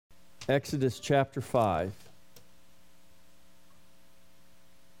Exodus chapter 5.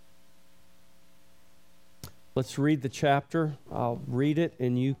 Let's read the chapter. I'll read it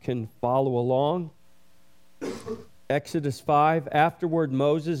and you can follow along. Exodus 5. Afterward,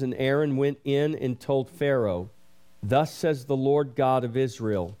 Moses and Aaron went in and told Pharaoh, "Thus says the Lord God of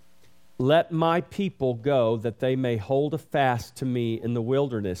Israel, let my people go, that they may hold a fast to me in the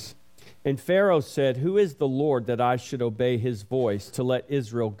wilderness." And Pharaoh said, "Who is the Lord that I should obey his voice to let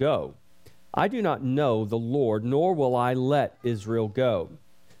Israel go? I do not know the Lord, nor will I let Israel go."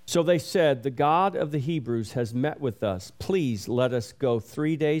 So they said, "The God of the Hebrews has met with us. Please let us go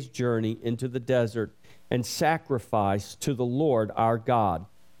 3 days' journey into the desert and sacrifice to the Lord our God,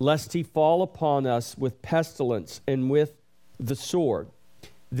 lest he fall upon us with pestilence and with the sword."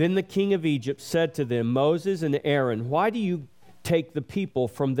 Then the king of Egypt said to them, "Moses and Aaron, why do you take the people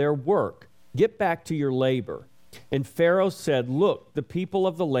from their work? Get back to your labor." And Pharaoh said, "Look, the people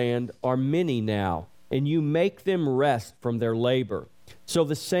of the land are many now, and you make them rest from their labor." So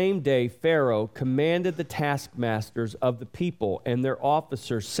the same day Pharaoh commanded the taskmasters of the people and their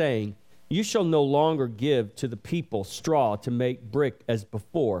officers, saying, "You shall no longer give to the people straw to make brick as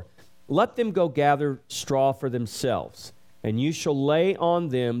before. Let them go gather straw for themselves, and you shall lay on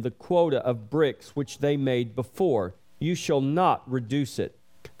them the quota of bricks which they made before. You shall not reduce it,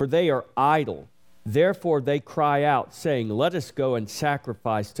 for they are idle. Therefore they cry out, saying, 'Let us go and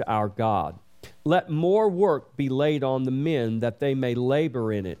sacrifice to our God.' Let more work be laid on the men, that they may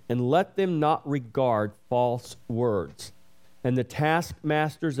labor in it, and let them not regard false words." And the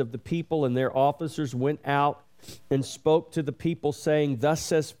taskmasters of the people and their officers went out and spoke to the people, saying, "Thus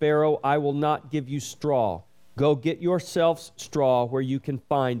says Pharaoh, I will not give you straw. Go get yourselves straw where you can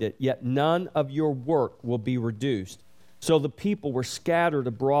find it, yet none of your work will be reduced." So the people were scattered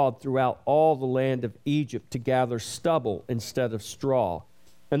abroad throughout all the land of Egypt to gather stubble instead of straw.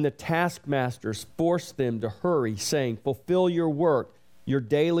 And the taskmasters forced them to hurry, saying, "Fulfill your work, your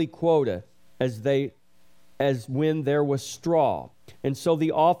daily quota, as when there was straw." And so the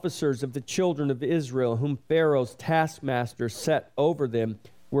officers of the children of Israel, whom Pharaoh's taskmasters set over them,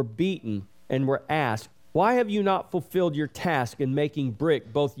 were beaten and were asked, "Why have you not fulfilled your task in making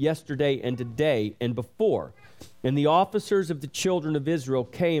brick both yesterday and today and before?" And the officers of the children of Israel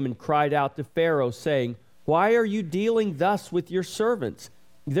came and cried out to Pharaoh, saying, "Why are you dealing thus with your servants?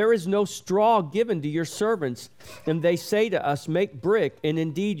 There is no straw given to your servants, and they say to us, 'Make brick,' and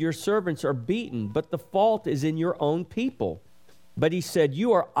indeed your servants are beaten, but the fault is in your own people." But he said,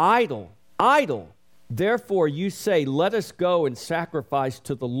 "You are idle, idle. Therefore you say, 'Let us go and sacrifice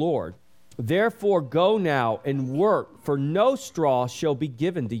to the Lord.' Therefore go now and work, for no straw shall be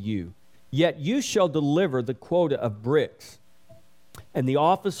given to you, yet you shall deliver the quota of bricks." And the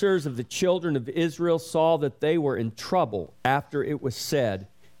officers of the children of Israel saw that they were in trouble after it was said,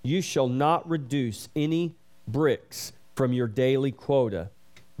 "You shall not reduce any bricks from your daily quota."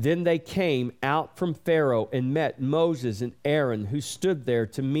 Then they came out from Pharaoh and met Moses and Aaron, who stood there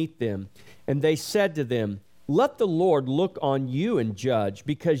to meet them. And they said to them, "Let the Lord look on you and judge,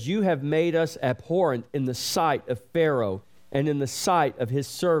 because you have made us abhorrent in the sight of Pharaoh and in the sight of his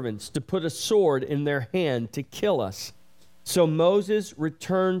servants, to put a sword in their hand to kill us." So Moses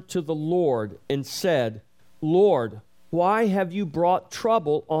returned to the Lord and said, "Lord, why have you brought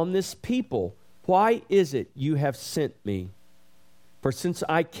trouble on this people? Why is it you have sent me? For since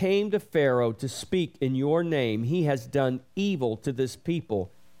I came to Pharaoh to speak in your name, he has done evil to this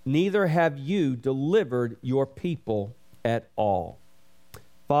people. Neither have you delivered your people at all."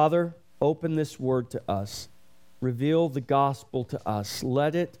 Father, open this word to us. Reveal the gospel to us.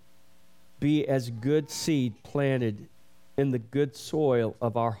 Let it be as good seed planted in the good soil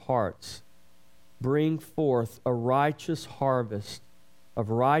of our hearts. Bring forth a righteous harvest of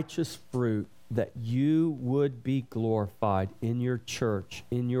righteous fruit, that you would be glorified in your church,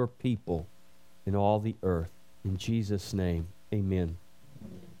 in your people, in all the earth. In Jesus' name, amen.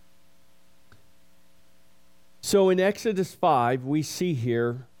 So in Exodus 5, we see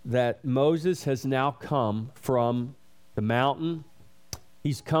here that Moses has now come from the mountain.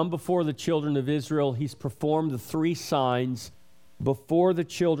 He's come before the children of Israel. He's performed the 3 signs before the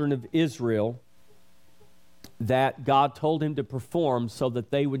children of Israel that God told him to perform, so that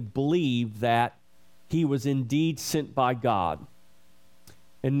they would believe that he was indeed sent by God.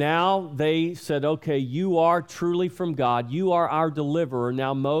 And now they said, "Okay, you are truly from God. You are our deliverer."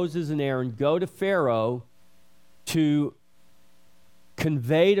 Now Moses and Aaron go to Pharaoh to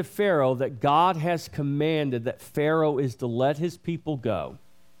convey to Pharaoh that God has commanded that Pharaoh is to let his people go.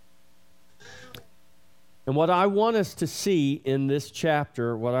 And what I want us to see in this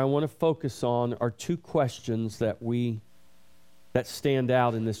chapter, what I want to focus on, are 2 questions that we that stand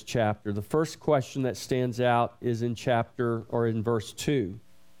out in this chapter. The first question that stands out is in verse 2.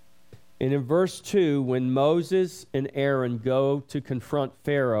 And in verse 2, when Moses and Aaron go to confront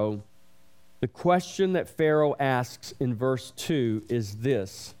Pharaoh, the question that Pharaoh asks in verse 2 is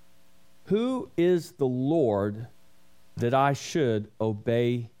this: who is the Lord that I should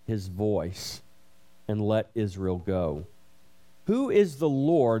obey his voice and let Israel go? Who is the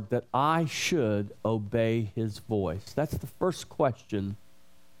Lord that I should obey his voice? That's the first question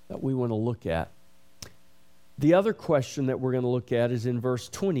that we want to look at. The other question that we're going to look at is in verse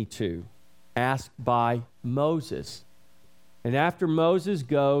 22, asked by Moses. And after Moses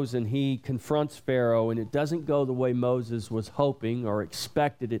goes and he confronts Pharaoh, and it doesn't go the way Moses was hoping or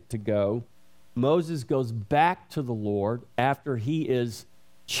expected it to go, Moses goes back to the Lord after he is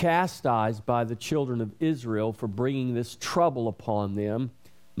chastised by the children of Israel for bringing this trouble upon them.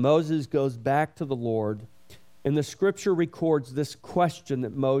 Moses goes back to the Lord, and the scripture records this question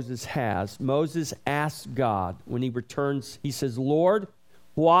that Moses has. Moses asks God when he returns, he says, Lord,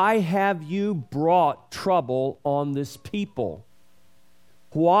 why have you brought trouble on this people?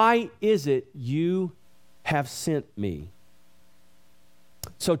 Why is it you have sent me?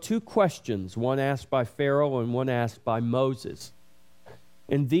 So 2 questions, one asked by Pharaoh and one asked by Moses.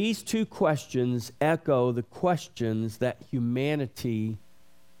 And these 2 questions echo the questions that humanity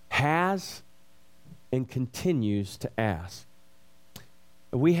has and continues to ask.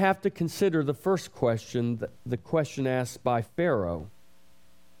 We have to consider the first question, the question asked by Pharaoh.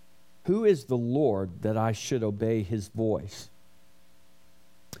 Who is the Lord that I should obey his voice?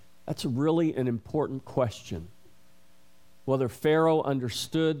 That's really an important question. Whether Pharaoh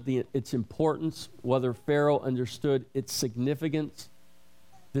understood its importance, whether Pharaoh understood its significance,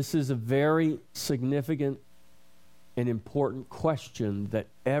 this is a very significant and important question that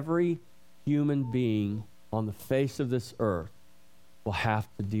every human being on the face of this earth will have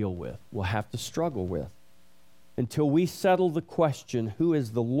to deal with, will have to struggle with. Until we settle the question, who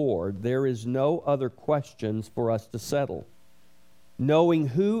is the Lord, there is no other questions for us to settle. Knowing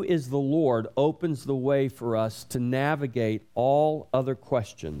who is the Lord opens the way for us to navigate all other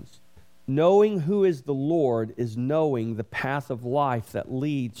questions. Knowing who is the Lord is knowing the path of life that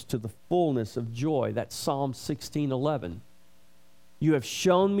leads to the fullness of joy. That's Psalm 16:11. You have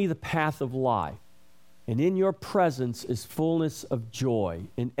shown me the path of life, and in your presence is fullness of joy,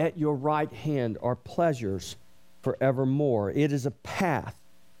 and at your right hand are pleasures forevermore. It is a path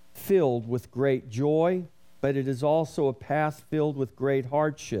filled with great joy, but it is also a path filled with great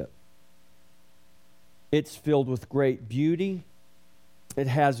hardship. It's filled with great beauty. It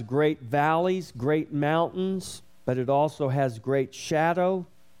has great valleys, great mountains, but it also has great shadow.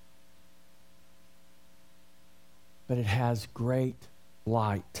 But it has great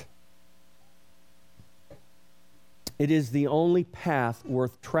light. It is the only path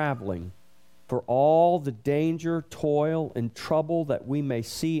worth traveling. For all the danger, toil, and trouble that we may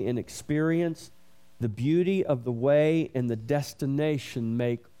see and experience, the beauty of the way and the destination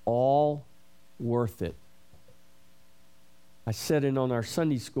make all worth it. I said it on our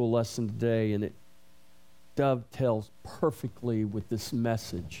Sunday school lesson today, and it dovetails perfectly with this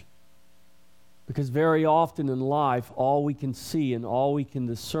message. Because very often in life, all we can see and all we can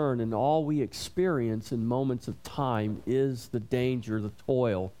discern and all we experience in moments of time is the danger, the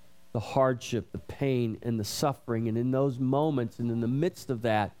toil, the hardship, the pain, and the suffering. And in those moments and in the midst of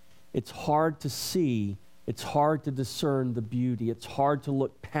that, it's hard to see, it's hard to discern the beauty. It's hard to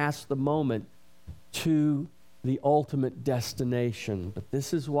look past the moment to the ultimate destination. But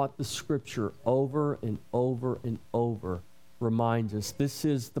this is what the Scripture over and over and over reminds us. This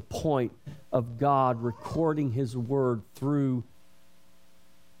is the point of God recording His Word through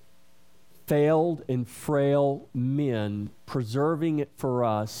failed and frail men, preserving it for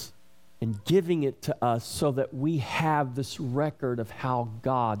us and giving it to us so that we have this record of how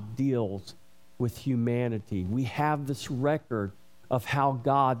God deals with humanity. We have this record of how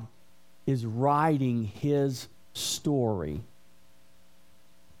God is writing His story.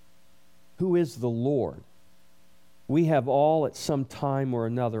 Who is the Lord? We have all at some time or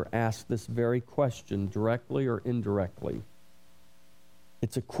another asked this very question, directly or indirectly.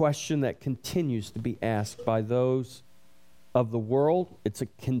 It's a question that continues to be asked by those of the world. It's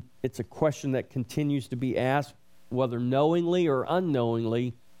a question that continues to be asked, whether knowingly or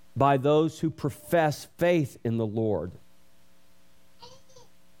unknowingly, by those who profess faith in the Lord,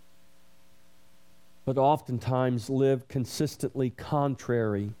 but oftentimes live consistently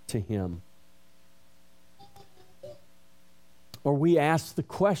contrary to Him. Or we ask the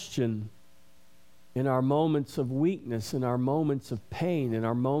question in our moments of weakness, in our moments of pain, in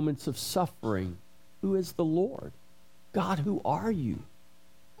our moments of suffering, who is the Lord? God, who are you?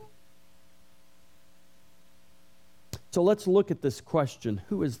 So let's look at this question,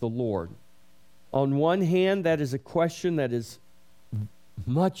 who is the Lord? On one hand, that is a question that is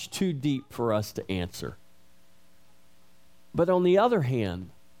much too deep for us to answer. But on the other hand,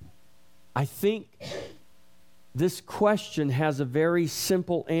 I think this question has a very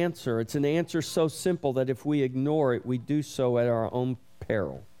simple answer. It's an answer so simple that if we ignore it, we do so at our own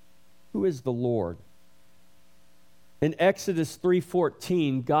peril. Who is the Lord? In Exodus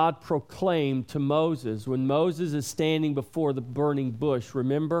 3:14, God proclaimed to Moses, when Moses is standing before the burning bush,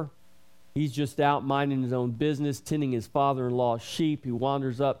 remember? He's just out minding his own business, tending his father-in-law's sheep. He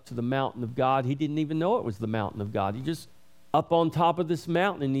wanders up to the mountain of God. He didn't even know it was the mountain of God. He just up on top of this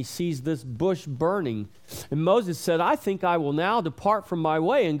mountain, and he sees this bush burning. And Moses said, I think I will now depart from my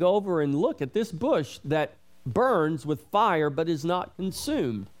way and go over and look at this bush that burns with fire but is not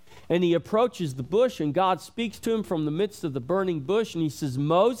consumed. And he approaches the bush, and God speaks to him from the midst of the burning bush, and he says,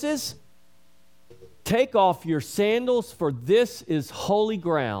 Moses, take off your sandals, for this is holy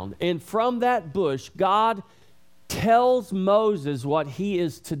ground. And from that bush, God tells Moses what he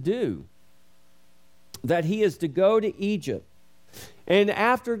is to do, that he is to go to Egypt. And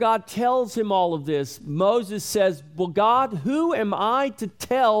after God tells him all of this, Moses says, well, God, who am I to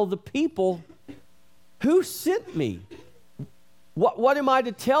tell the people who sent me? What am I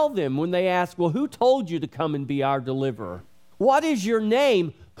to tell them when they ask, well, who told you to come and be our deliverer? What is your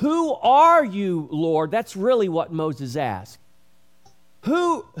name? Who are you, Lord? That's really what Moses asked.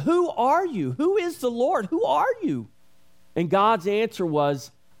 Who are you? Who is the Lord? Who are you? And God's answer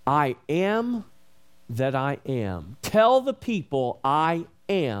was, I am that I am. Tell the people I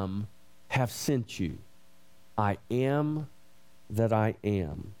am have sent you. I am that I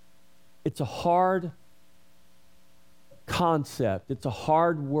am. It's a hard concept. It's a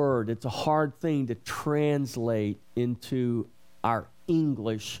hard word. It's a hard thing to translate into our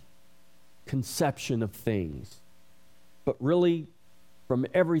English conception of things. But really, from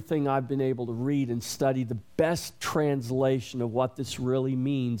everything I've been able to read and study, the best translation of what this really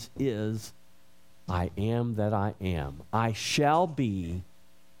means is, I am that I am. I shall be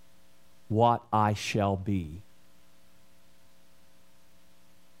what I shall be.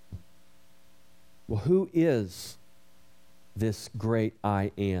 Well, who is this great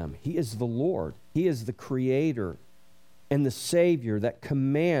I am? He is the Lord. He is the Creator and the Savior that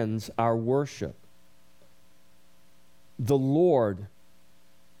commands our worship. The Lord,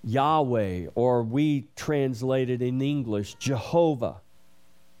 Yahweh, or we translate it in English, Jehovah.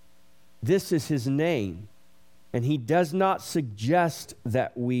 This is His name, and He does not suggest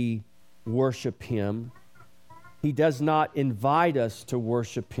that we worship Him. He does not invite us to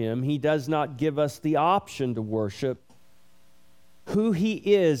worship Him. He does not give us the option to worship. Who He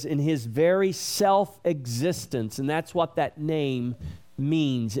is in His very self-existence, and that's what that name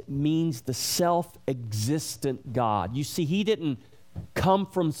means. It means the self-existent God. You see, He didn't come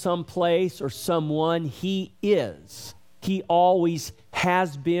from some place or someone. He is. He always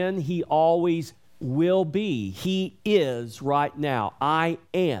has been. He always will be. He is right now. I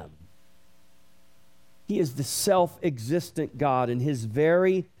am. He is the self-existent God, and His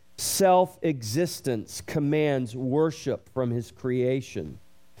very self-existence commands worship from His creation.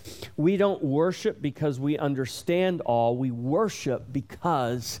 We don't worship because we understand all. We worship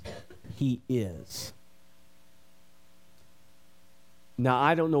because He is. Now,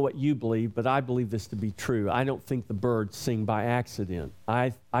 I don't know what you believe, but I believe this to be true. I don't think the birds sing by accident.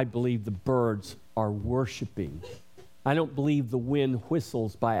 I believe the birds are worshiping. I don't believe the wind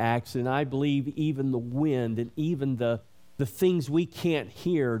whistles by accident. I believe even the wind and even the things we can't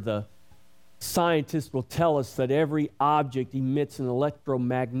hear, the scientists will tell us that every object emits an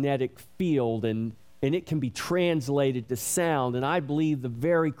electromagnetic field and it can be translated to sound. And I believe the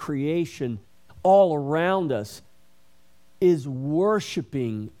very creation all around us is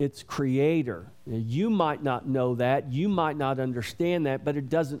worshiping its creator. Now, you might not know that, you might not understand that, but it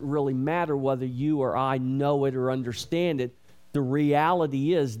doesn't really matter whether you or I know it or understand it. The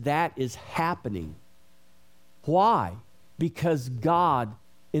reality is that is happening. Why? Because God,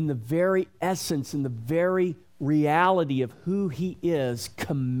 in the very essence, in the very reality of who He is,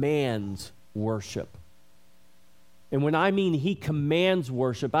 commands worship. And when I mean He commands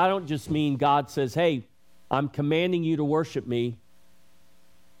worship, I don't just mean God says, hey, I'm commanding you to worship me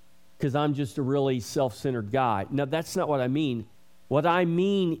because I'm just a really self-centered guy. No, that's not what I mean. What I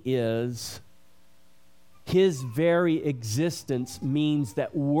mean is His very existence means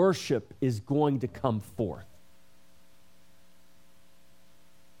that worship is going to come forth.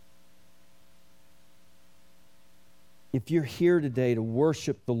 If you're here today to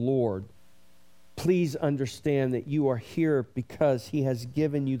worship the Lord, please understand that you are here because He has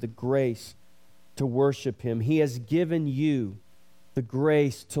given you the grace to worship Him. He has given you the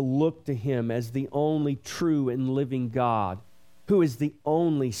grace to look to Him as the only true and living God, who is the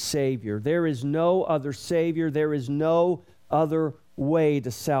only Savior. There is no other Savior. There is no other way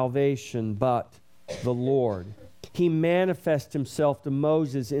to salvation but the Lord. He manifests Himself to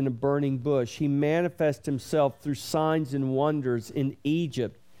Moses in a burning bush. He manifests Himself through signs and wonders in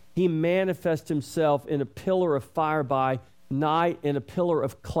Egypt. He manifests Himself in a pillar of fire by night and a pillar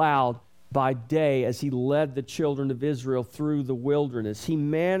of cloud by day as He led the children of Israel through the wilderness. He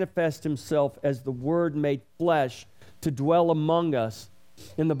manifests Himself as the Word made flesh to dwell among us.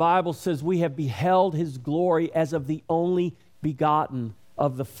 And the Bible says we have beheld His glory as of the only begotten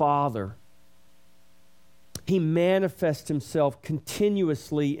of the Father. He manifests Himself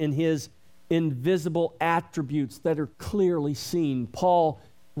continuously in His invisible attributes that are clearly seen. Paul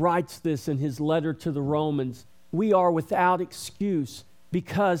writes this in his letter to the Romans. We are without excuse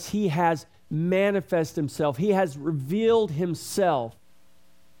because He has manifested Himself. He has revealed Himself.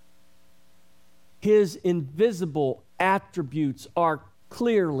 His invisible attributes are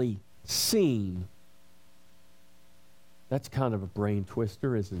clearly seen. That's kind of a brain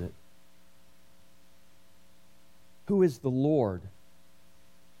twister, isn't it? Who is the Lord?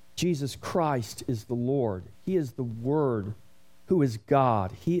 Jesus Christ is the Lord. He is the Word who is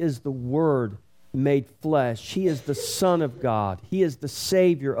God. He is the Word made flesh. He is the Son of God. He is the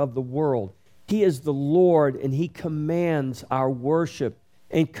Savior of the world. He is the Lord, and He commands our worship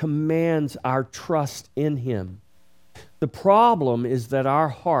and commands our trust in Him. The problem is that our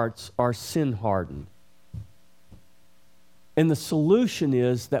hearts are sin-hardened. And the solution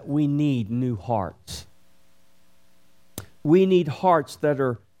is that we need new hearts. We need hearts that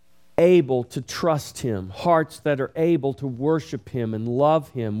are able to trust Him, hearts that are able to worship Him and love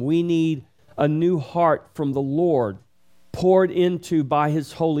Him. We need a new heart from the Lord, poured into by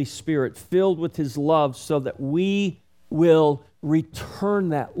His Holy Spirit, filled with His love, so that we will return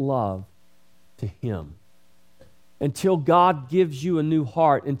that love to Him. Until God gives you a new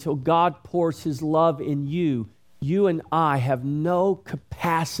heart, until God pours His love in you, you and I have no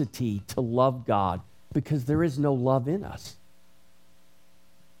capacity to love God because there is no love in us.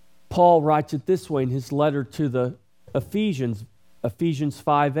 Paul writes it this way in his letter to the Ephesians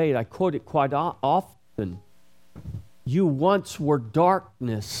 5:8. I quote it quite often. You once were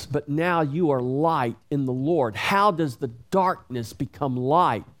darkness, but now you are light in the Lord. How does the darkness become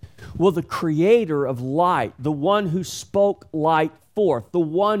light? Well, the creator of light, the one who spoke light forth, the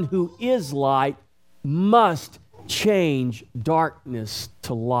one who is light, must change darkness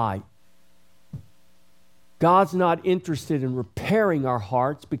to light. God's not interested in repairing our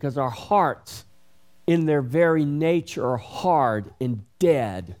hearts because our hearts in their very nature are hard and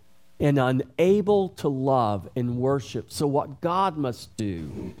dead and unable to love and worship. So what God must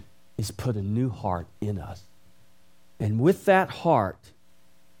do is put a new heart in us. And with that heart,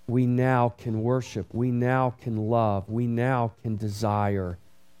 we now can worship, we now can love, we now can desire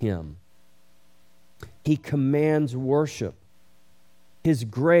Him. He commands worship. His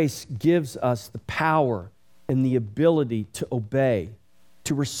grace gives us the power and the ability to obey,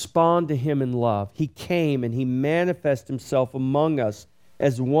 to respond to Him in love. He came and He manifested Himself among us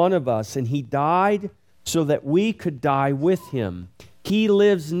as one of us, and He died so that we could die with Him. He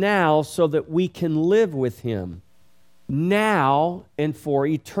lives now so that we can live with Him, now and for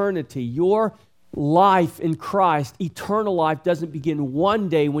eternity. Your life in Christ, eternal life, doesn't begin one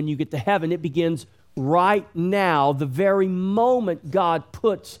day when you get to heaven. It begins right now, the very moment God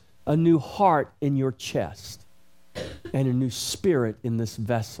puts a new heart in your chest and a new spirit in this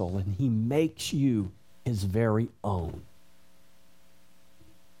vessel, and He makes you His very own.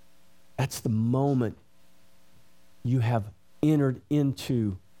 That's the moment you have entered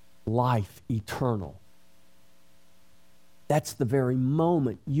into life eternal. That's the very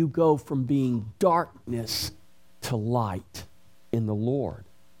moment you go from being darkness to light in the Lord.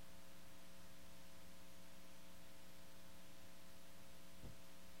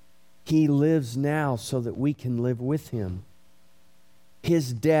 He lives now so that we can live with Him.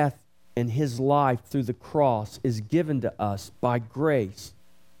 His death and His life through the cross is given to us by grace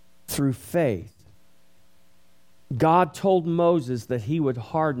through faith. God told Moses that He would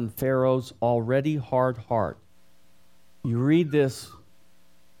harden Pharaoh's already hard heart. You read this,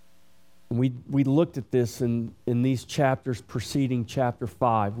 and we looked at this in these chapters preceding chapter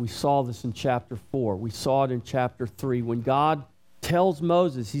 5. We saw this in chapter 4. We saw it in chapter 3. When God tells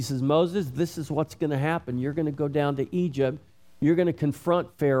Moses, He says, Moses, this is what's going to happen. You're going to go down to Egypt. You're going to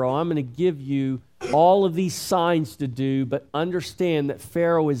confront Pharaoh. I'm going to give you all of these signs to do, but understand that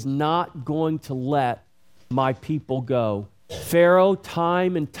Pharaoh is not going to let my people go. Pharaoh,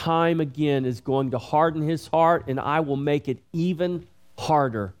 time and time again, is going to harden his heart, and I will make it even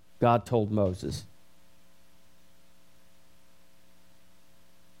harder, God told Moses.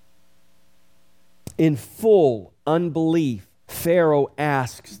 In full unbelief, Pharaoh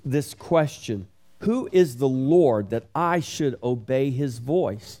asks this question: who is the Lord that I should obey his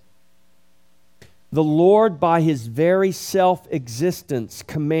voice? The Lord, by his very self-existence,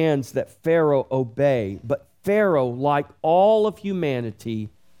 commands that Pharaoh obey. But Pharaoh, like all of humanity,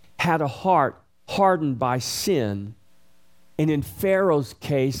 had a heart hardened by sin. And in Pharaoh's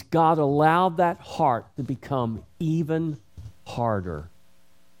case, God allowed that heart to become even harder.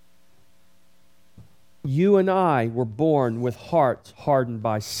 You and I were born with hearts hardened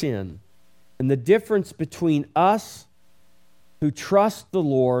by sin. And the difference between us who trust the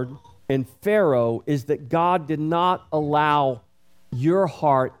Lord and Pharaoh is that God did not allow your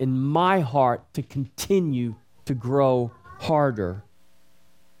heart and my heart to continue to grow harder.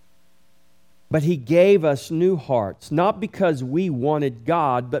 But he gave us new hearts, not because we wanted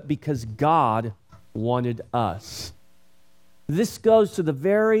God, but because God wanted us. This goes to the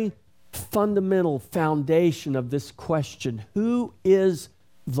very fundamental foundation of this question: who is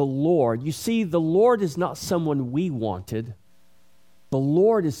the Lord? You see, the Lord is not someone we wanted. The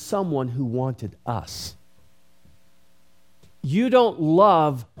Lord is someone who wanted us. You don't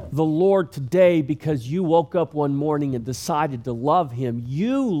love the Lord today because you woke up one morning and decided to love him.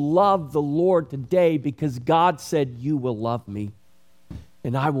 You love the Lord today because God said, you will love me,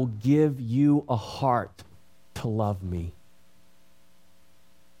 and I will give you a heart to love me.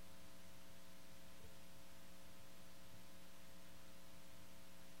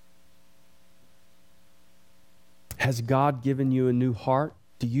 Has God given you a new heart?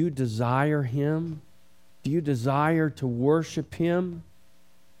 Do you desire him? Do you desire to worship him?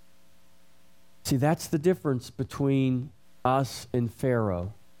 See, that's the difference between us and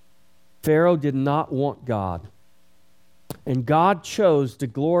Pharaoh. Pharaoh did not want God. And God chose to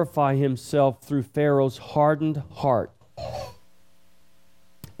glorify himself through Pharaoh's hardened heart.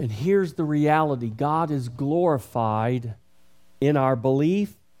 And here's the reality: God is glorified in our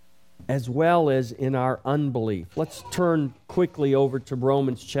belief as well as in our unbelief. Let's turn quickly over to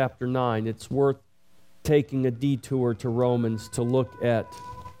Romans chapter 9. It's worth taking a detour to Romans to look at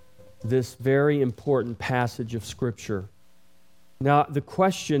this very important passage of Scripture. Now, the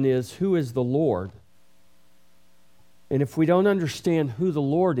question is, who is the Lord? And if we don't understand who the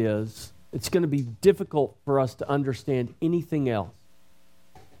Lord is, it's going to be difficult for us to understand anything else.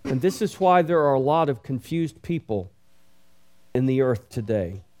 And this is why there are a lot of confused people in the earth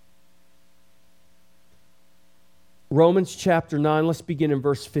today. Romans chapter 9, let's begin in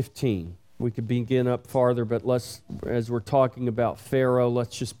verse 15. We could begin up farther, but as we're talking about Pharaoh,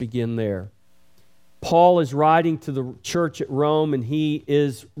 let's just begin there. Paul is writing to the church at Rome, and he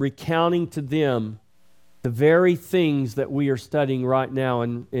is recounting to them the very things that we are studying right now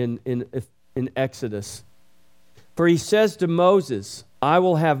in Exodus. For he says to Moses, I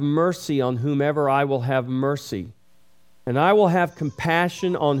will have mercy on whomever I will have mercy, and I will have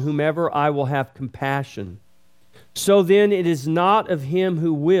compassion on whomever I will have compassion. So then it is not of him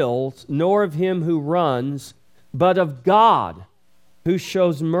who wills, nor of him who runs, but of God who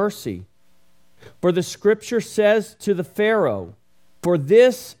shows mercy. For the Scripture says to the Pharaoh, for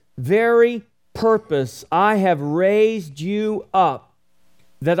this very purpose I have raised you up,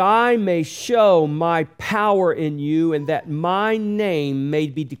 that I may show my power in you, and that my name may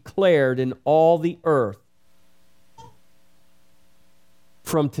be declared in all the earth.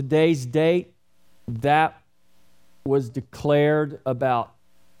 From today's date, that was declared about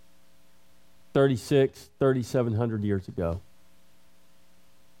 3,700 years ago.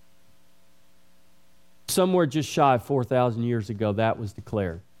 Somewhere just shy of 4,000 years ago, that was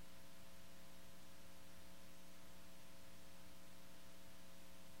declared.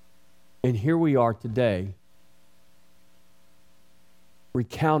 And here we are today,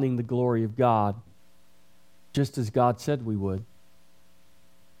 recounting the glory of God, just as God said we would.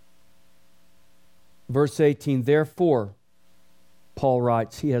 Verse 18, therefore, Paul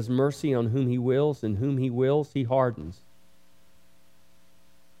writes, he has mercy on whom he wills, and whom he wills he hardens.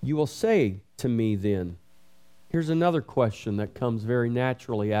 You will say to me then, here's another question that comes very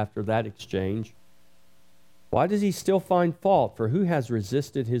naturally after that exchange. Why does he still find fault? For who has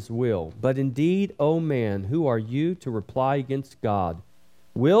resisted his will? But indeed, O man, who are you to reply against God?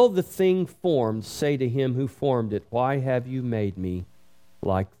 Will the thing formed say to him who formed it, why have you made me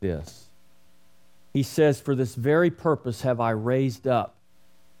like this? He says, for this very purpose have I raised up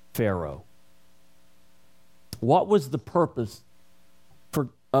Pharaoh. What was the purpose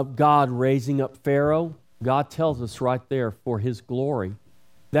of God raising up Pharaoh? God tells us right there, for his glory.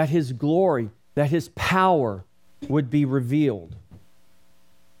 That his glory, that his power would be revealed.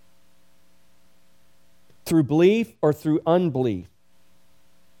 Through belief or through unbelief,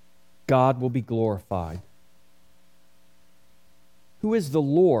 God will be glorified. Who is the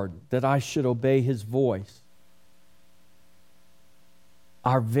Lord that I should obey his voice?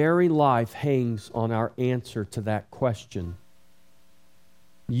 Our very life hangs on our answer to that question.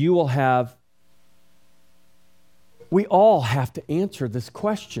 We all have to answer this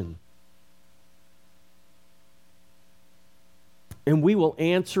question. And we will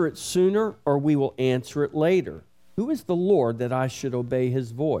answer it sooner or we will answer it later. Who is the Lord that I should obey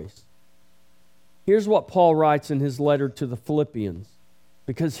his voice? Here's what Paul writes in his letter to the Philippians.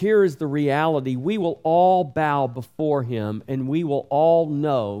 Because here is the reality. We will all bow before him and we will all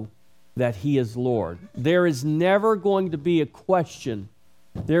know that he is Lord. There is never going to be a question.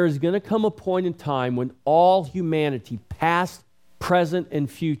 There is going to come a point in time when all humanity, past, present, and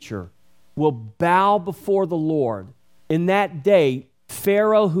future, will bow before the Lord. In that day,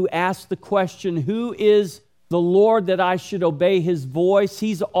 Pharaoh, who asked the question, who is the Lord that I should obey his voice?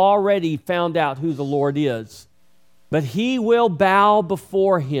 He's already found out who the Lord is. But he will bow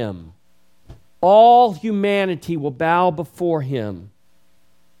before him. All humanity will bow before him.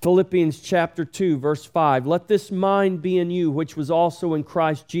 Philippians chapter 2, verse 5. Let this mind be in you, which was also in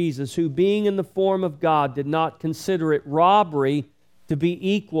Christ Jesus, who being in the form of God did not consider it robbery to be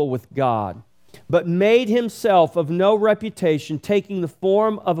equal with God, but made himself of no reputation, taking the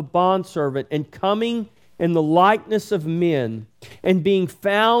form of a bondservant and coming in the likeness of men, and being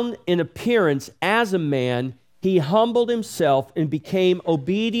found in appearance as a man, he humbled himself and became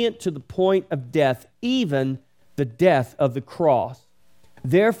obedient to the point of death, even the death of the cross.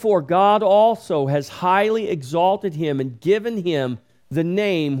 Therefore God also has highly exalted him and given him the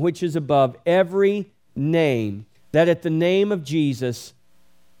name which is above every name, that at the name of Jesus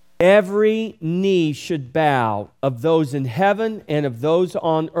every knee should bow, of those in heaven and of those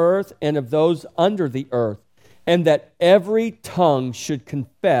on earth and of those under the earth, and that every tongue should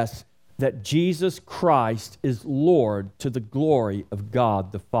confess that Jesus Christ is Lord, to the glory of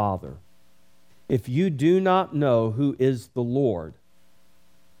God the Father. If you do not know who is the Lord,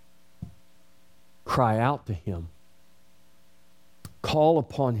 cry out to him. Call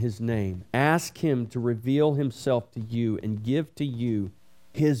upon his name. Ask him to reveal himself to you and give to you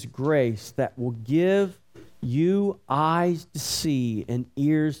his grace that will give you eyes to see and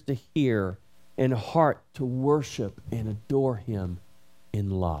ears to hear and a heart to worship and adore him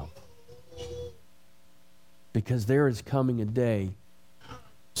in love. Because there is coming a day,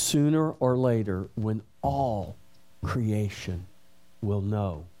 sooner or later, when all creation will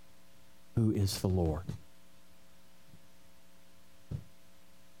know who is the Lord.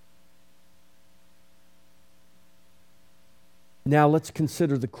 Now let's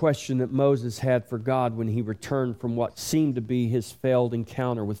consider the question that Moses had for God when he returned from what seemed to be his failed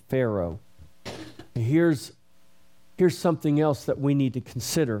encounter with Pharaoh. Here's something else that we need to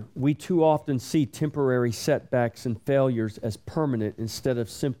consider. We too often see temporary setbacks and failures as permanent instead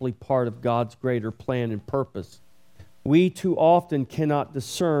of simply part of God's greater plan and purpose. We too often cannot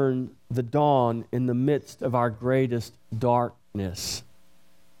discern the dawn in the midst of our greatest darkness.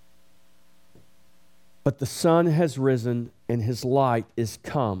 But the sun has risen and his light is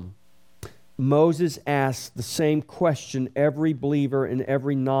come. Moses asked the same question every believer and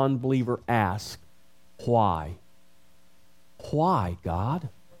every non-believer asks. Why? Why, God?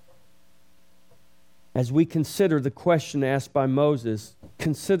 As we consider the question asked by Moses,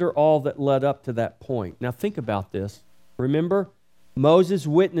 consider all that led up to that point. Now think about this. Remember, Moses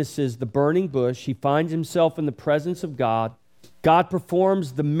witnesses the burning bush. He finds himself in the presence of God. God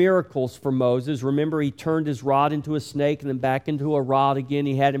performs the miracles for Moses. Remember, he turned his rod into a snake and then back into a rod again.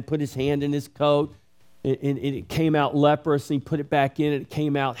 He had him put his hand in his coat, and it came out leprous, and he put it back in, and it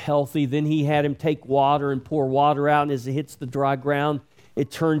came out healthy. Then he had him take water and pour water out, and as it hits the dry ground,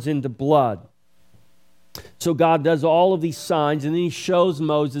 it turns into blood. So God does all of these signs, and then he shows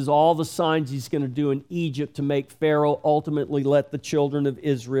Moses all the signs he's going to do in Egypt to make Pharaoh ultimately let the children of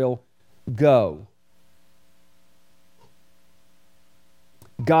Israel go.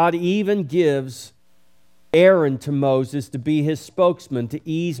 God even gives Aaron to Moses to be his spokesman, to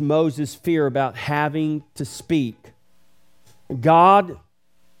ease Moses' fear about having to speak. God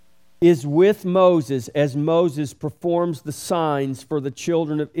is with Moses as Moses performs the signs for the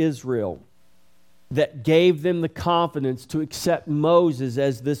children of Israel that gave them the confidence to accept Moses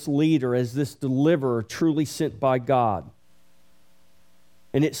as this leader, as this deliverer truly sent by God.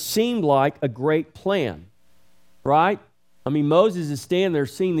 And it seemed like a great plan. right? I mean, Moses is standing there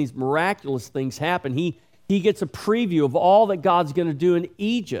seeing these miraculous things happen. He gets a preview of all that God's going to do in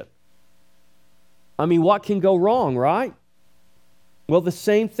Egypt. I mean, what can go wrong, right? Well, the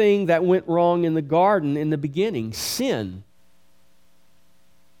same thing that went wrong in the garden in the beginning, sin.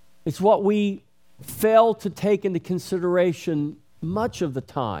 It's what we fail to take into consideration much of the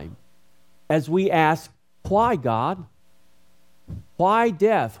time as we ask, why, God? Why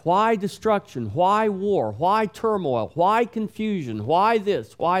death? Why destruction? Why war? Why turmoil? Why confusion? Why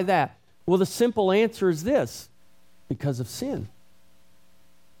this? Why that? Well, the simple answer is this: because of sin.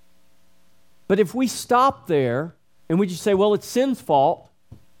 But if we stop there and we just say, well, it's sin's fault,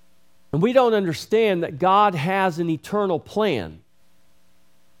 and we don't understand that God has an eternal plan,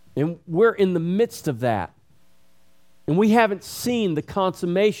 and we're in the midst of that, and we haven't seen the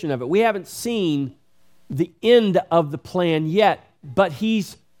consummation of it, we haven't seen the end of the plan yet, but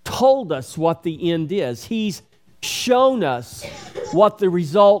He's told us what the end is. He's shown us what the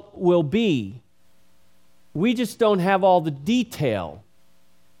result will be. We just don't have all the detail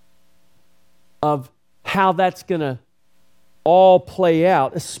of how that's going to all play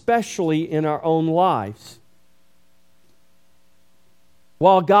out, especially in our own lives.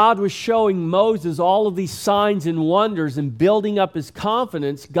 While God was showing Moses all of these signs and wonders and building up his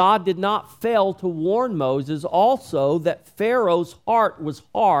confidence, God did not fail to warn Moses also that Pharaoh's heart was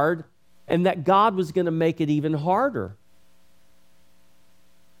hard and that God was going to make it even harder.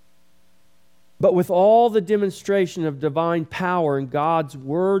 But with all the demonstration of divine power and God's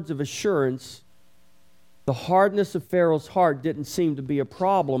words of assurance, the hardness of Pharaoh's heart didn't seem to be a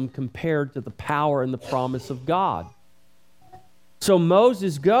problem compared to the power and the promise of God. So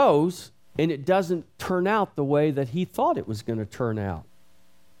Moses goes, and it doesn't turn out the way that he thought it was going to turn out.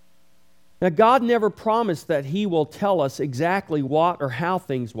 Now, God never promised that He will tell us exactly what or how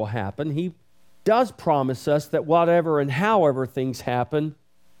things will happen. He does promise us that whatever and however things happen,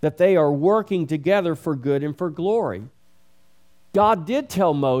 that they are working together for good and for glory. God did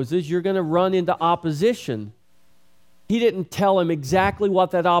tell Moses, you're going to run into opposition. He didn't tell him exactly what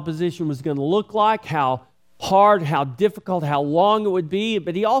that opposition was going to look like, how hard, how difficult, how long it would be,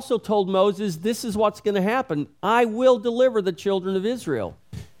 but He also told Moses, this is what's going to happen. I will deliver the children of Israel.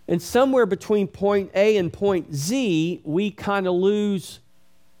 And somewhere between point A and point Z, we kind of lose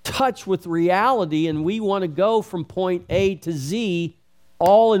touch with reality, and we want to go from point A to Z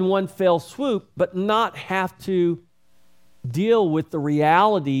all in one fell swoop, but not have to deal with the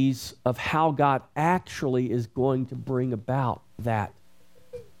realities of how God actually is going to bring about that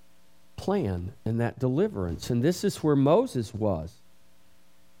plan and that deliverance. And this is where Moses was.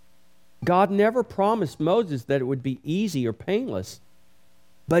 God never promised Moses that it would be easy or painless,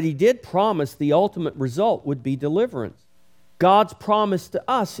 but He did promise the ultimate result would be deliverance. God's promise to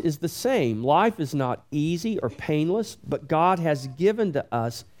us is the same. Life is not easy or painless, but God has given to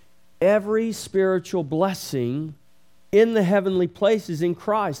us every spiritual blessing in the heavenly places in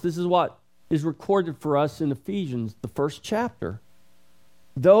Christ. This is what is recorded for us in Ephesians, the first chapter.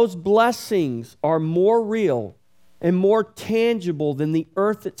 Those blessings are more real and more tangible than the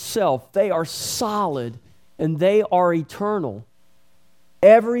earth itself. They are solid and they are eternal.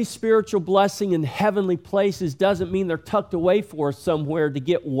 Every spiritual blessing in heavenly places doesn't mean they're tucked away for us somewhere to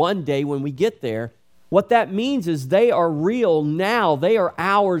get one day when we get there. What that means is they are real now. They are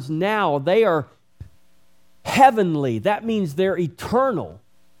ours now. They are heavenly. That means they're eternal.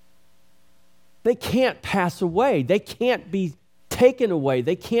 They can't pass away. They can't be taken away.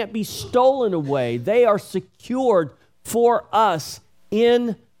 They can't be stolen away. They are secured for us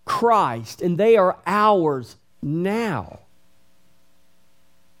in Christ, and they are ours now.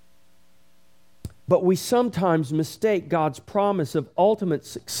 But we sometimes mistake God's promise of ultimate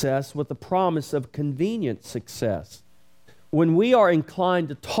success with the promise of convenient success. When we are inclined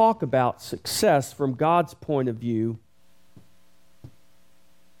to talk about success from God's point of view,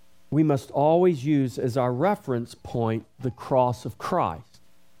 we must always use as our reference point the cross of Christ.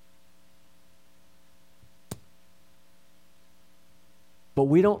 But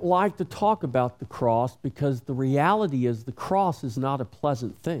we don't like to talk about the cross because the reality is the cross is not a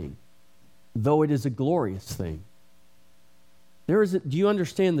pleasant thing, though it is a glorious thing. Do you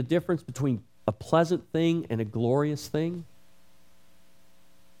understand the difference between a pleasant thing and a glorious thing?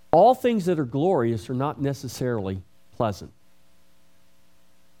 All things that are glorious are not necessarily pleasant.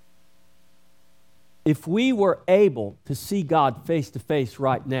 If we were able to see God face to face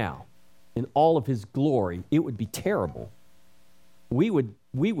right now in all of His glory, it would be terrible. We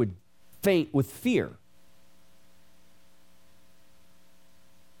would faint with fear.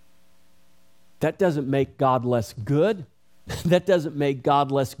 That doesn't make God less good. That doesn't make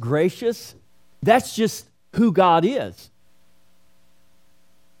God less gracious. That's just who God is.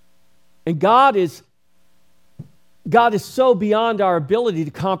 And God is so beyond our ability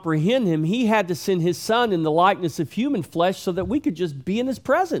to comprehend him, he had to send his son in the likeness of human flesh so that we could just be in his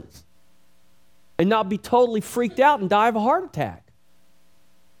presence and not be totally freaked out and die of a heart attack.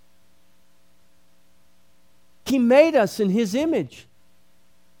 He made us in his image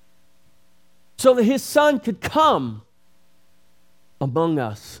so that his son could come among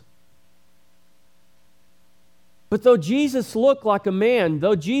us. But though Jesus looked like a man,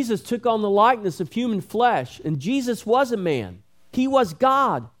 though Jesus took on the likeness of human flesh, and Jesus was a man, he was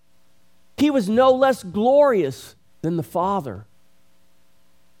God, he was no less glorious than the Father.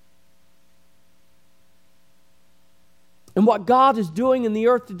 And what God is doing in the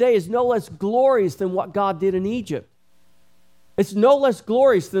earth today is no less glorious than what God did in Egypt. It's no less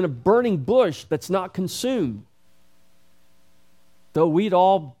glorious than a burning bush that's not consumed. Though we'd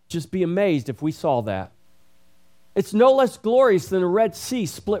all just be amazed if we saw that. It's no less glorious than a Red Sea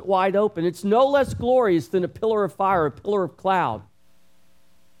split wide open. It's no less glorious than a pillar of fire, a pillar of cloud.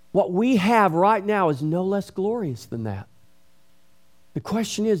 What we have right now is no less glorious than that. The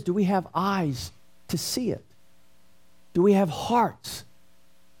question is, do we have eyes to see it? Do we have hearts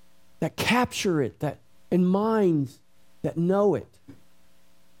that capture it, and minds that know it?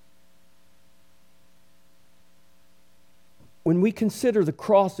 When we consider the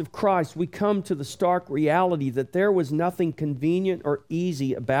cross of Christ, we come to the stark reality that there was nothing convenient or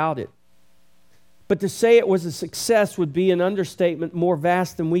easy about it. But to say it was a success would be an understatement more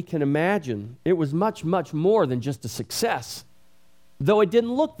vast than we can imagine. It was much, much more than just a success. Though it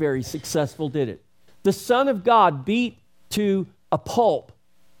didn't look very successful, did it? The Son of God beat to a pulp,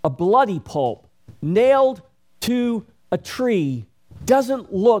 a bloody pulp, nailed to a tree,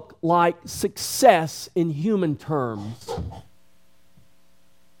 doesn't look like success in human terms.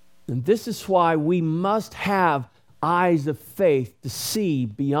 And this is why we must have eyes of faith to see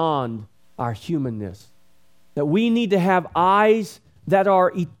beyond our humanness. That we need to have eyes that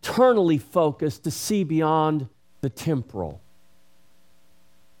are eternally focused to see beyond the temporal.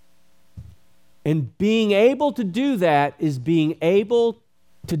 And being able to do that is being able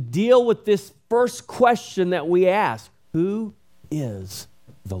to deal with this first question that we ask: who is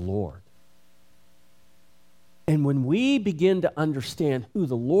the Lord? And when we begin to understand who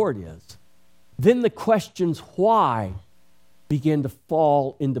the Lord is, then the questions why begin to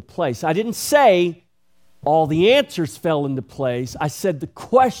fall into place. I didn't say all the answers fell into place. I said the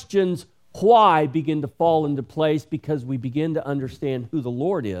questions why begin to fall into place because we begin to understand who the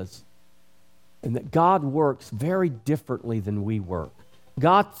Lord is. And that God works very differently than we work.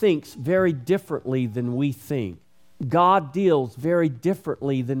 God thinks very differently than we think. God deals very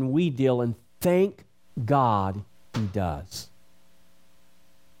differently than we deal, and thank God he does.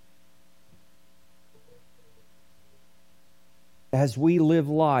 As we live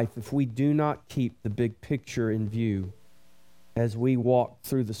life, if we do not keep the big picture in view, as we walk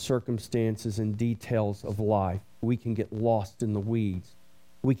through the circumstances and details of life, we can get lost in the weeds.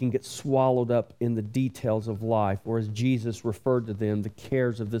 We can get swallowed up in the details of life, or as Jesus referred to them, the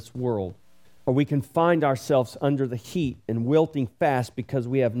cares of this world. Or we can find ourselves under the heat and wilting fast because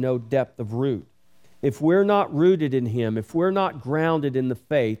we have no depth of root. If we're not rooted in him, if we're not grounded in the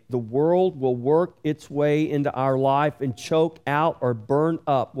faith, the world will work its way into our life and choke out or burn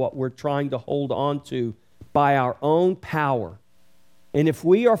up what we're trying to hold on to by our own power. And if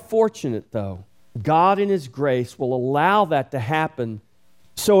we are fortunate, though, God in his grace will allow that to happen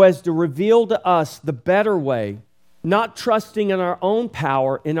so as to reveal to us the better way, not trusting in our own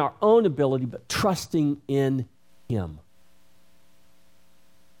power, in our own ability, but trusting in him.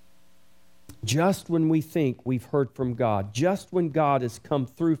 Just when we think we've heard from God, just when God has come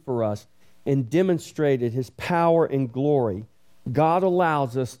through for us and demonstrated his power and glory, God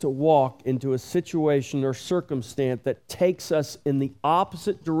allows us to walk into a situation or circumstance that takes us in the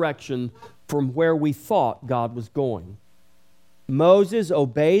opposite direction from where we thought God was going. Moses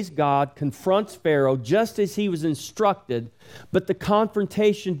obeys God, confronts Pharaoh just as he was instructed, but the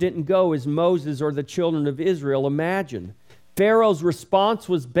confrontation didn't go as Moses or the children of Israel imagined. Pharaoh's response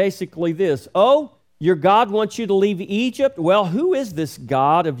was basically this: "Oh, your God wants you to leave Egypt? Well, who is this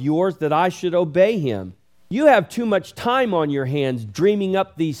God of yours that I should obey him? You have too much time on your hands dreaming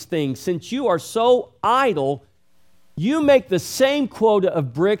up these things. Since you are so idle, you make the same quota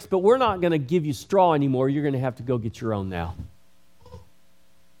of bricks, but we're not going to give you straw anymore. You're going to have to go get your own now."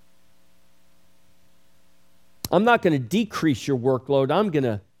 I'm not going to decrease your workload. I'm going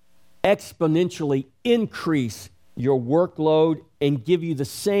to exponentially increase your workload and give you the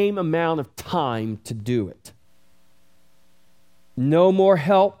same amount of time to do it. No more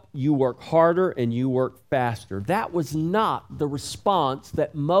help, you work harder and you work faster. That was not the response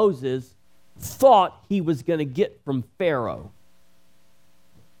that Moses thought he was going to get from Pharaoh.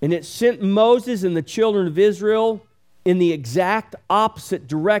 And it sent Moses and the children of Israel in the exact opposite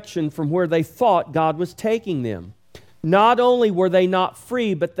direction from where they thought God was taking them. Not only were they not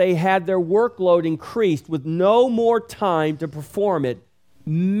free, but they had their workload increased with no more time to perform it,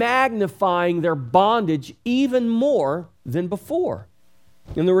 magnifying their bondage even more than before.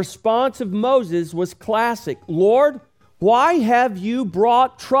 And the response of Moses was classic. Lord, why have you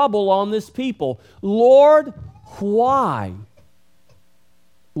brought trouble on this people? Lord, why?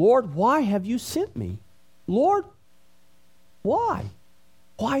 Lord, why have you sent me? Lord, why?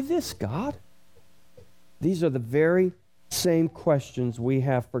 Why this, God? These are the very same questions we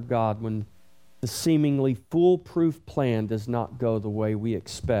have for God when the seemingly foolproof plan does not go the way we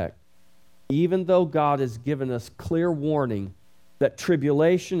expect. Even though God has given us clear warning that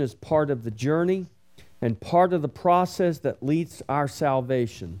tribulation is part of the journey and part of the process that leads to our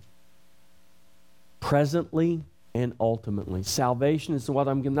salvation, presently and ultimately. Salvation is what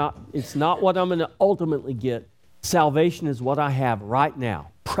it's not what I'm going to ultimately get. Salvation is what I have right now,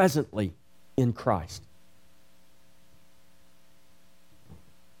 presently in Christ.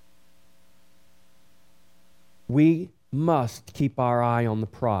 We must keep our eye on the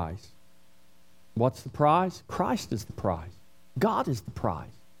prize. What's the prize? Christ is the prize. God is the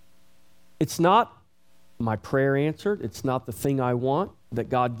prize. It's not my prayer answered. It's not the thing I want that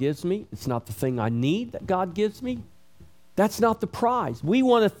God gives me. It's not the thing I need that God gives me. That's not the prize. We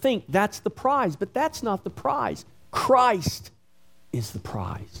want to think that's the prize, but that's not the prize. Christ is the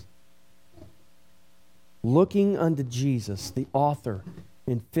prize. Looking unto Jesus, the author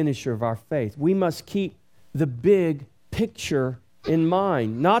and finisher of our faith, we must keep the big picture in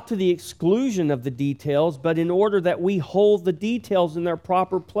mind, not to the exclusion of the details, but in order that we hold the details in their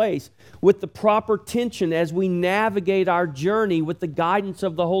proper place with the proper tension as we navigate our journey with the guidance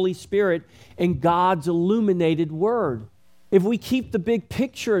of the Holy Spirit and God's illuminated Word. If we keep the big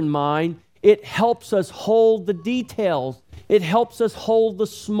picture in mind, it helps us hold the details. It helps us hold the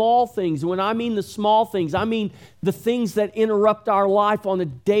small things. When I mean the small things, I mean the things that interrupt our life on a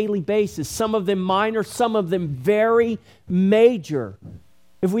daily basis. Some of them minor, some of them very major.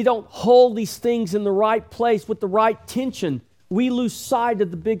 If we don't hold these things in the right place with the right tension, we lose sight of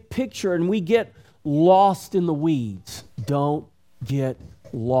the big picture and we get lost in the weeds. Don't get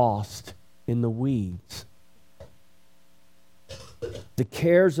lost in the weeds. The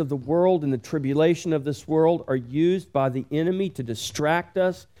cares of the world and the tribulation of this world are used by the enemy to distract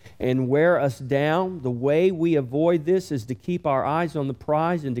us and wear us down. The way we avoid this is to keep our eyes on the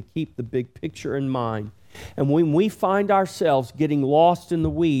prize and to keep the big picture in mind. And when we find ourselves getting lost in the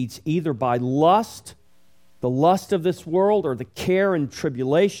weeds, either by lust, the lust of this world, or the care and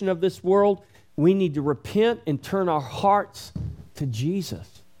tribulation of this world, we need to repent and turn our hearts to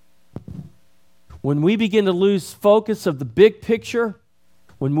Jesus. When we begin to lose focus of the big picture,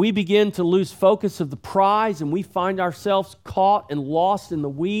 when we begin to lose focus of the prize and we find ourselves caught and lost in the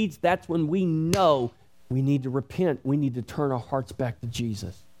weeds, that's when we know we need to repent. We need to turn our hearts back to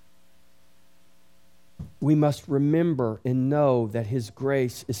Jesus. We must remember and know that His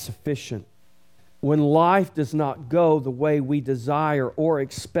grace is sufficient. When life does not go the way we desire or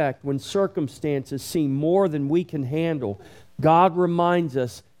expect, when circumstances seem more than we can handle, God reminds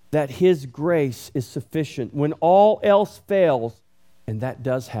us that His grace is sufficient. When all else fails, and that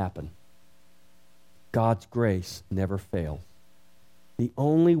does happen, God's grace never fails. The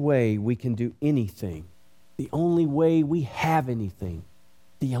only way we can do anything, the only way we have anything,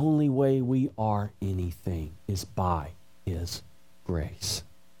 the only way we are anything is by His grace.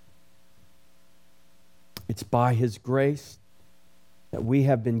 It's by His grace that we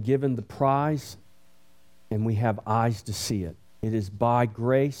have been given the prize and we have eyes to see it. It is by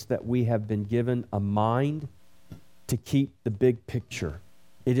grace that we have been given a mind to keep the big picture.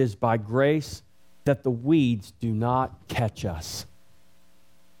 It is by grace that the weeds do not catch us.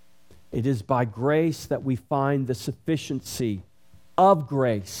 It is by grace that we find the sufficiency of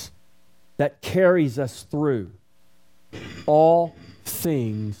grace that carries us through. All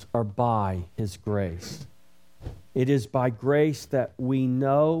things are by His grace. It is by grace that we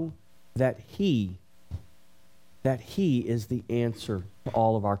know that He is the answer to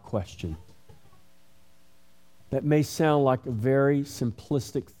all of our questions. That may sound like a very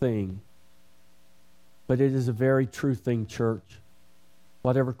simplistic thing, but it is a very true thing, church.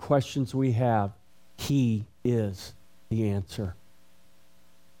 Whatever questions we have, He is the answer.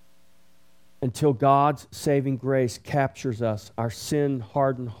 Until God's saving grace captures us, our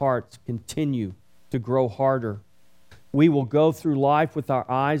sin-hardened hearts continue to grow harder. We will go through life with our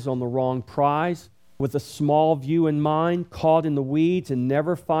eyes on the wrong prize, with a small view in mind, caught in the weeds and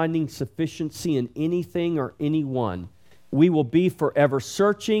never finding sufficiency in anything or anyone. We will be forever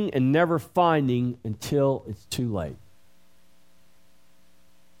searching and never finding until it's too late.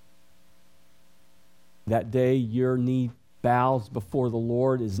 That day your knee bows before the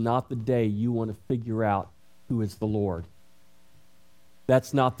Lord is not the day you want to figure out who is the Lord.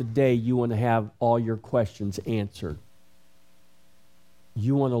 That's not the day you want to have all your questions answered.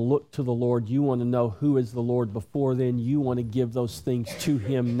 You want to look to the Lord. You want to know who is the Lord before then. You want to give those things to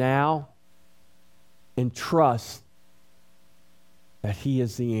Him now and trust that He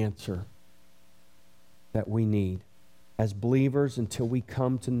is the answer that we need as believers until we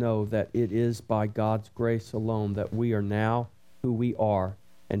come to know that it is by God's grace alone that we are now who we are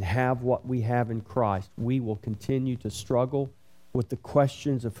and have what we have in Christ. We will continue to struggle with the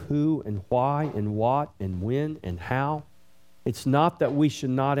questions of who and why and what and when and how. It's not that we should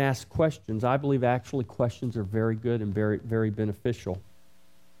not ask questions. I believe actually questions are very good and very, very beneficial.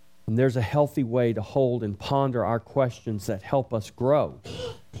 And there's a healthy way to hold and ponder our questions that help us grow.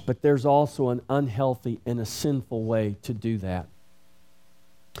 But there's also an unhealthy and a sinful way to do that.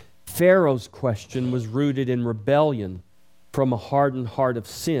 Pharaoh's question was rooted in rebellion from a hardened heart of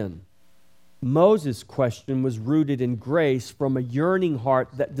sin. Moses' question was rooted in grace from a yearning heart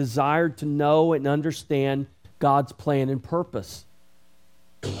that desired to know and understand God's plan and purpose.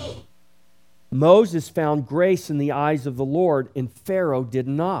 Moses found grace in the eyes of the Lord, and Pharaoh did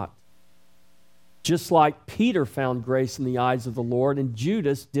not. Just like Peter found grace in the eyes of the Lord, and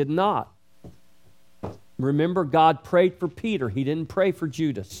Judas did not. Remember, God prayed for Peter. He didn't pray for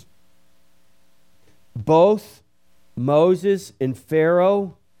Judas. Both Moses and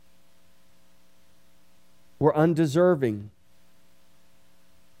Pharaoh were undeserving.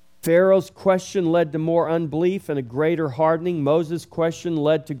 Pharaoh's question led to more unbelief and a greater hardening. Moses' question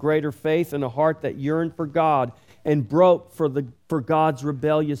led to greater faith and a heart that yearned for God and broke for God's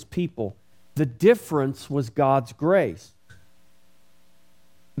rebellious people. The difference was God's grace.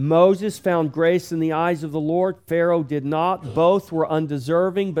 Moses found grace in the eyes of the Lord. Pharaoh did not. Both were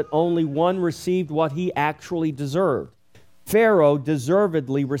undeserving, but only one received what he actually deserved. Pharaoh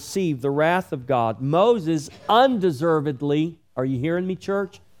deservedly received the wrath of God. Moses undeservedly, are you hearing me,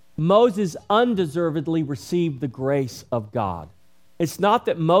 church? Moses undeservedly received the grace of God. It's not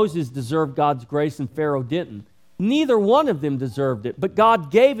that Moses deserved God's grace and Pharaoh didn't. Neither one of them deserved it, but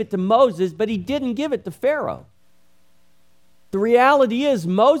God gave it to Moses, but He didn't give it to Pharaoh. The reality is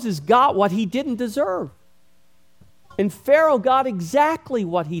Moses got what he didn't deserve, and Pharaoh got exactly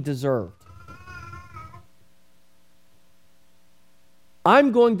what he deserved.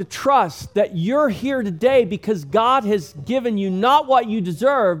 I'm going to trust that you're here today because God has given you not what you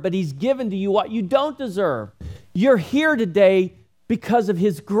deserve, but He's given to you what you don't deserve. You're here today because of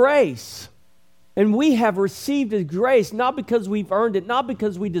His grace. And we have received His grace not because we've earned it, not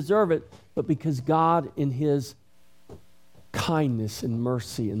because we deserve it, but because God in His kindness and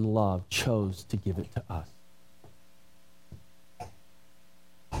mercy and love chose to give it to us.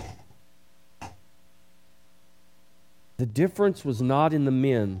 The difference was not in the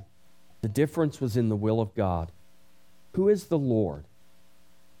men. The difference was in the will of God. Who is the Lord?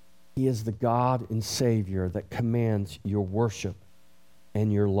 He is the God and Savior that commands your worship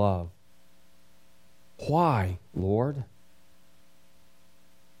and your love. Why, Lord?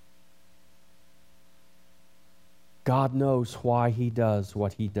 God knows why He does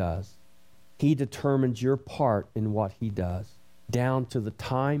what He does. He determines your part in what He does, down to the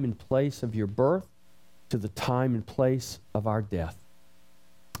time and place of your birth, to the time and place of our death,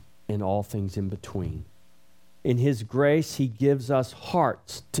 and all things in between. In His grace, He gives us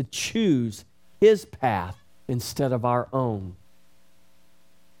hearts to choose His path instead of our own.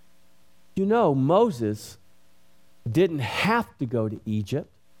 You know, Moses didn't have to go to Egypt.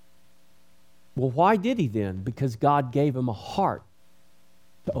 Well, why did he then? Because God gave him a heart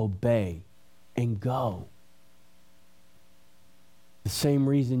to obey and go. The same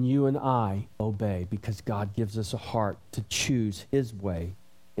reason you and I obey, because God gives us a heart to choose His way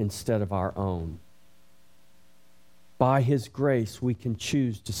instead of our own. By His grace, we can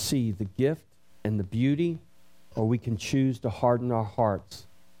choose to see the gift and the beauty, or we can choose to harden our hearts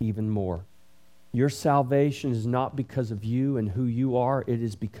even more. Your salvation is not because of you and who you are. It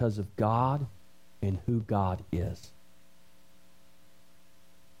is because of God and who God is.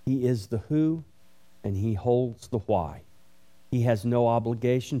 He is the who, and He holds the why. He has no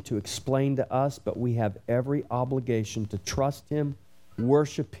obligation to explain to us, but we have every obligation to trust Him,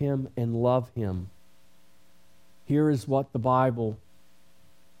 worship Him, and love Him. Here is what the Bible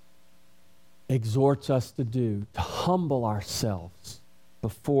exhorts us to do, to humble ourselves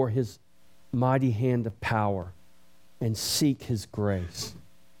before His mighty hand of power and seek His grace.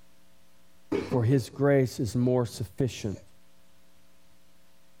 For His grace is more sufficient.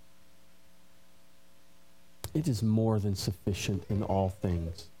 It is more than sufficient in all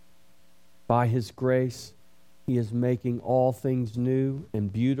things. By His grace, He is making all things new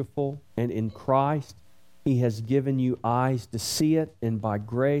and beautiful, and in Christ, He has given you eyes to see it, and by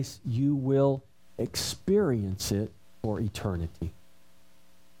grace, you will experience it for eternity.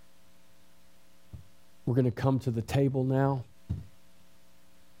 We're going to come to the table now,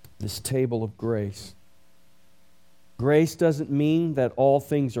 this table of grace. Grace doesn't mean that all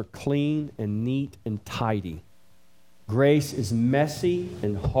things are clean and neat and tidy. Grace is messy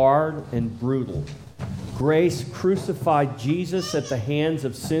and hard and brutal. Grace crucified Jesus at the hands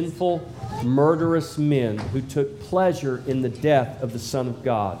of sinful, murderous men who took pleasure in the death of the Son of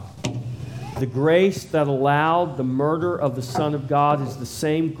God. The grace that allowed the murder of the Son of God is the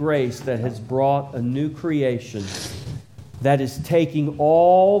same grace that has brought a new creation, that is taking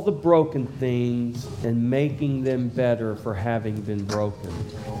all the broken things and making them better for having been broken.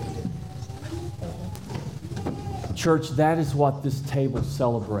 Church, that is what this table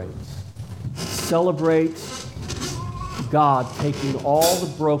celebrates. It celebrates God taking all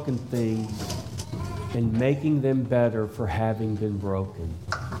the broken things and making them better for having been broken.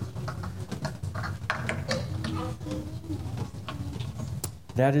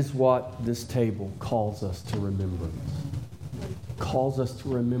 That is what this table calls us to remember. It calls us to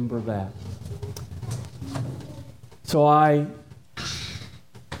remember that. So I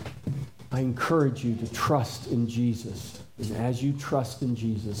encourage you to trust in Jesus. And as you trust in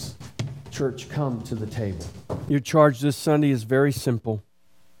Jesus, church, come to the table. Your charge this Sunday is very simple.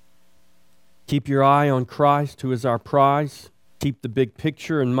 Keep your eye on Christ, who is our prize. Keep the big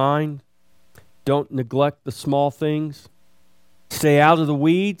picture in mind. Don't neglect the small things. Stay out of the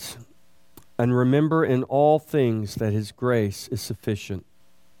weeds, and remember in all things that His grace is sufficient.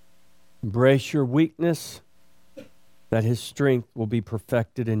 Embrace your weakness, that His strength will be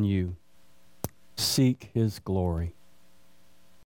perfected in you. Seek His glory.